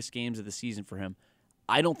 3 biggest games of the season for him.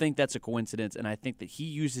 I don't think that's a coincidence, and I think that he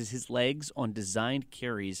uses his legs on designed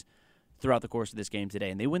carries throughout the course of this game today,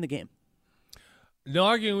 and they win the game. No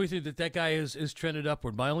arguing with you that guy is trended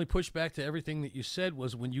upward. My only pushback to everything that you said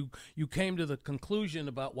was when you came to the conclusion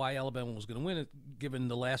about why Alabama was going to win it, given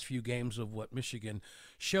the last few games of what Michigan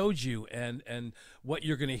showed you, and what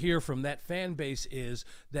you're going to hear from that fan base is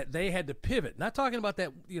that they had to pivot. Not talking about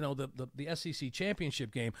that, the SEC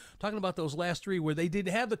championship game. Talking about those last 3 where they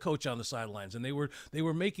didn't have the coach on the sidelines and they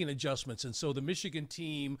were making adjustments. And so the Michigan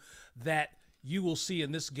team that you will see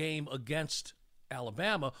in this game against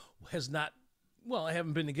Alabama has not. Well, I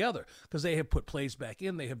haven't been together because they have put plays back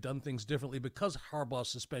in. They have done things differently because of Harbaugh's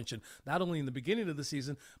suspension, not only in the beginning of the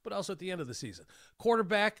season, but also at the end of the season.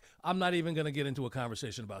 Quarterback, I'm not even going to get into a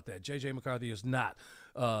conversation about that. J.J. McCarthy is not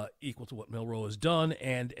equal to what Milroe has done,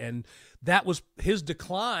 and that was his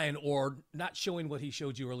decline, or not showing what he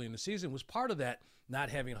showed you early in the season was part of that, not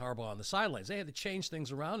having Harbaugh on the sidelines. They had to change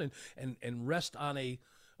things around and rest on a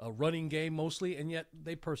running game mostly, and yet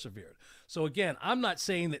they persevered. So again, I'm not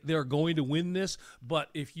saying that they're going to win this, but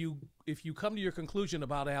if you come to your conclusion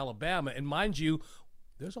about Alabama, and mind you,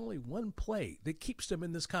 there's only one play that keeps them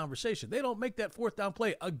in this conversation. They don't make that fourth down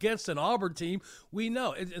play against an Auburn team. We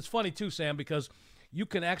know. It's funny, too, Sam, because you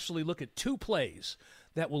can actually look at two plays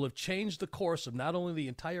that will have changed the course of not only the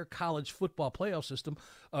entire college football playoff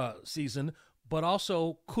season, but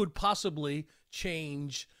also could possibly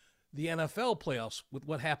change the NFL playoffs with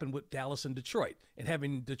what happened with Dallas and Detroit and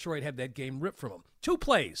having Detroit have that game ripped from them. Two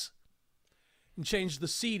plays and change the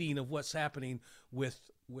seeding of what's happening with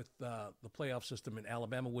the playoff system, and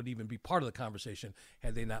Alabama wouldn't even be part of the conversation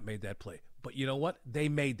had they not made that play. But you know what? They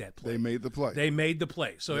made that play. They made the play. They made the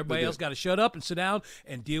play. So everybody else got to shut up and sit down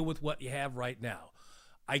and deal with what you have right now.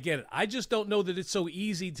 I get it. I just don't know that it's so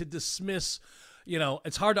easy to dismiss. You know,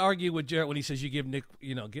 it's hard to argue with Jarrett when he says you give Nick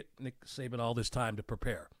Saban all this time to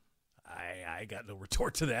prepare. I got no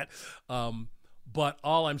retort to that. But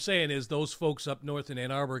all I'm saying is those folks up north in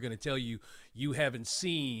Ann Arbor are going to tell you you haven't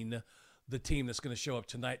seen the team that's going to show up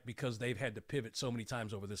tonight because they've had to pivot so many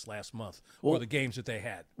times over this last month or the games that they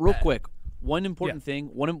had. Real quick, one important thing,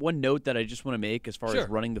 one note that I just want to make as far as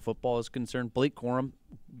running the football is concerned, Blake Corum,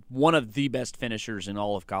 one of the best finishers in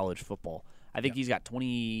all of college football. I think he's got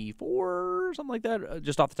 24, something like that,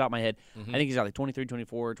 just off the top of my head. I think he's got like 23,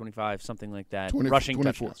 24, 25, something like that. 24, rushing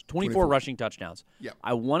 24, touchdowns. 24 rushing touchdowns. Yep.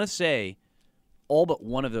 I want to say all but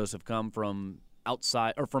one of those have come from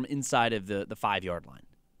outside or from inside of the 5-yard line.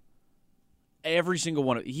 Every single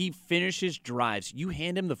one. He finishes drives. You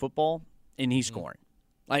hand him the football, and he's scoring.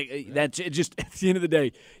 Like, that's it. Just at the end of the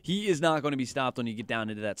day, he is not going to be stopped when you get down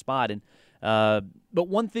into that spot. And but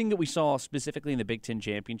one thing that we saw specifically in the Big Ten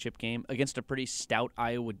championship game against a pretty stout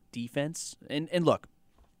Iowa defense, and look,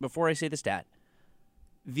 before I say the stat,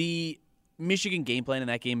 the Michigan game plan in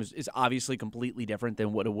that game is obviously completely different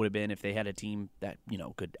than what it would have been if they had a team that,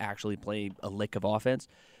 could actually play a lick of offense.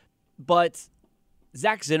 But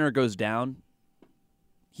Zach Zinner goes down.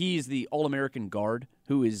 He's the All-American guard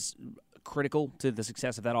who is critical to the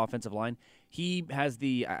success of that offensive line. He has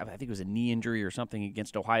I think it was a knee injury or something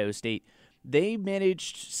against Ohio State. They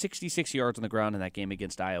managed 66 yards on the ground in that game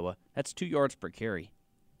against Iowa. That's 2 yards per carry.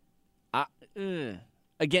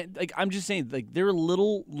 Again, like I'm just saying, like there are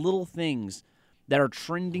little things that are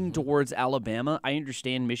trending towards Alabama. I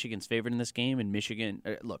understand Michigan's favored in this game, and Michigan,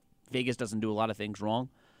 look, Vegas doesn't do a lot of things wrong,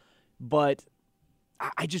 but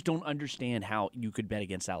I just don't understand how you could bet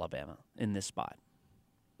against Alabama in this spot.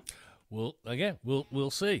 Well, again, we'll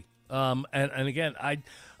see. And again,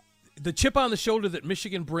 the chip on the shoulder that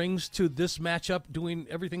Michigan brings to this matchup, doing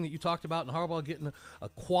everything that you talked about, and Harbaugh getting a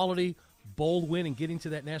quality, bold win and getting to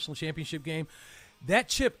that national championship game, that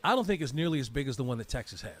chip I don't think is nearly as big as the one that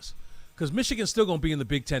Texas has. Because Michigan's still going to be in the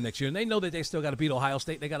Big Ten next year, and they know that they still got to beat Ohio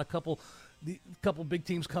State. They got a couple big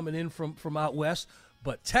teams coming in from out west.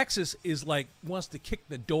 But Texas wants to kick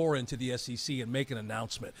the door into the SEC and make an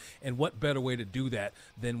announcement. And what better way to do that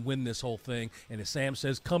than win this whole thing? And as Sam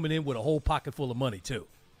says, coming in with a whole pocket full of money too.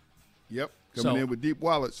 Yep, coming in with deep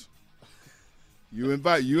wallets. You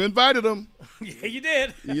invited them. Yeah, you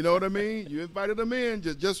did. You know what I mean? You invited them in.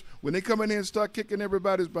 Just when they come in here and start kicking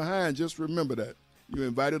everybody's behind, just remember that you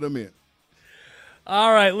invited them in.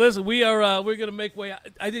 All right, listen, we're going to make way.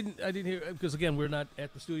 I didn't hear because again we're not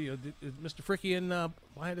at the studio. Is Mr. Fricky in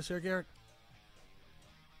behind us here, Garrett?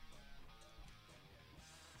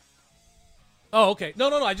 Oh, okay.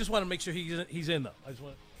 No. I just want to make sure he's in though.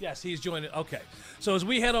 Yes, he's joining. Okay. So as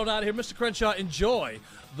we head on out of here, Mr. Crenshaw, enjoy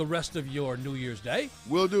the rest of your New Year's Day.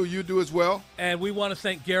 Will do. You do as well. And we want to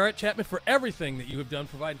thank Garrett Chapman for everything that you have done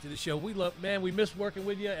providing to the show. We miss working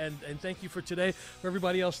with you, and thank you for today. For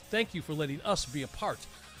everybody else, thank you for letting us be a part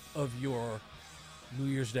of your New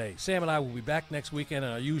Year's Day. Sam and I will be back next weekend in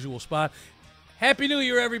our usual spot. Happy New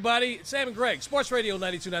Year, everybody. It's Sam and Greg, Sports Radio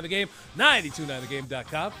 92.9 The Game,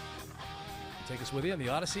 92.9thegame.com. Take us with you on the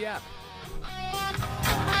Odyssey app.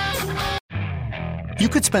 You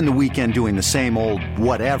could spend the weekend doing the same old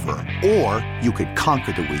whatever, or you could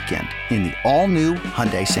conquer the weekend in the all-new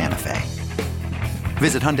Hyundai Santa Fe.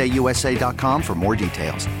 Visit HyundaiUSA.com for more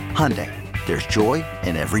details. Hyundai, there's joy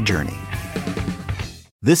in every journey.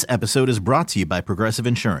 This episode is brought to you by Progressive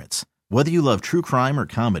Insurance. Whether you love true crime or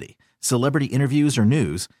comedy, celebrity interviews or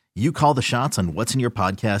news, you call the shots on what's in your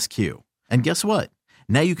podcast queue. And guess what?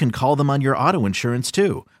 Now you can call them on your auto insurance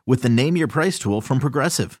too with the Name Your Price tool from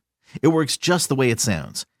Progressive. It works just the way it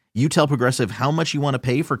sounds. You tell Progressive how much you want to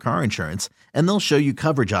pay for car insurance, and they'll show you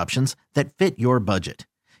coverage options that fit your budget.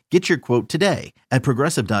 Get your quote today at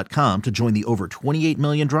Progressive.com to join the over 28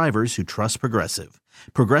 million drivers who trust Progressive.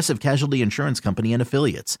 Progressive Casualty Insurance Company and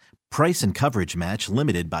Affiliates. Price and coverage match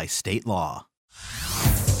limited by state law.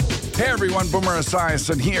 Hey everyone, Boomer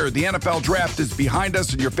Esiason here. The NFL draft is behind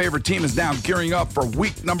us and your favorite team is now gearing up for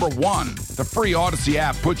week number 1. The free Odyssey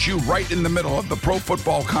app puts you right in the middle of the pro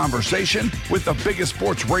football conversation with the biggest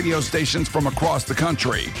sports radio stations from across the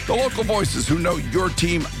country. The local voices who know your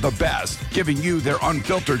team the best, giving you their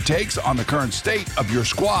unfiltered takes on the current state of your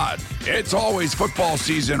squad. It's always football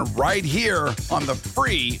season right here on the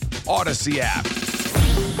free Odyssey app.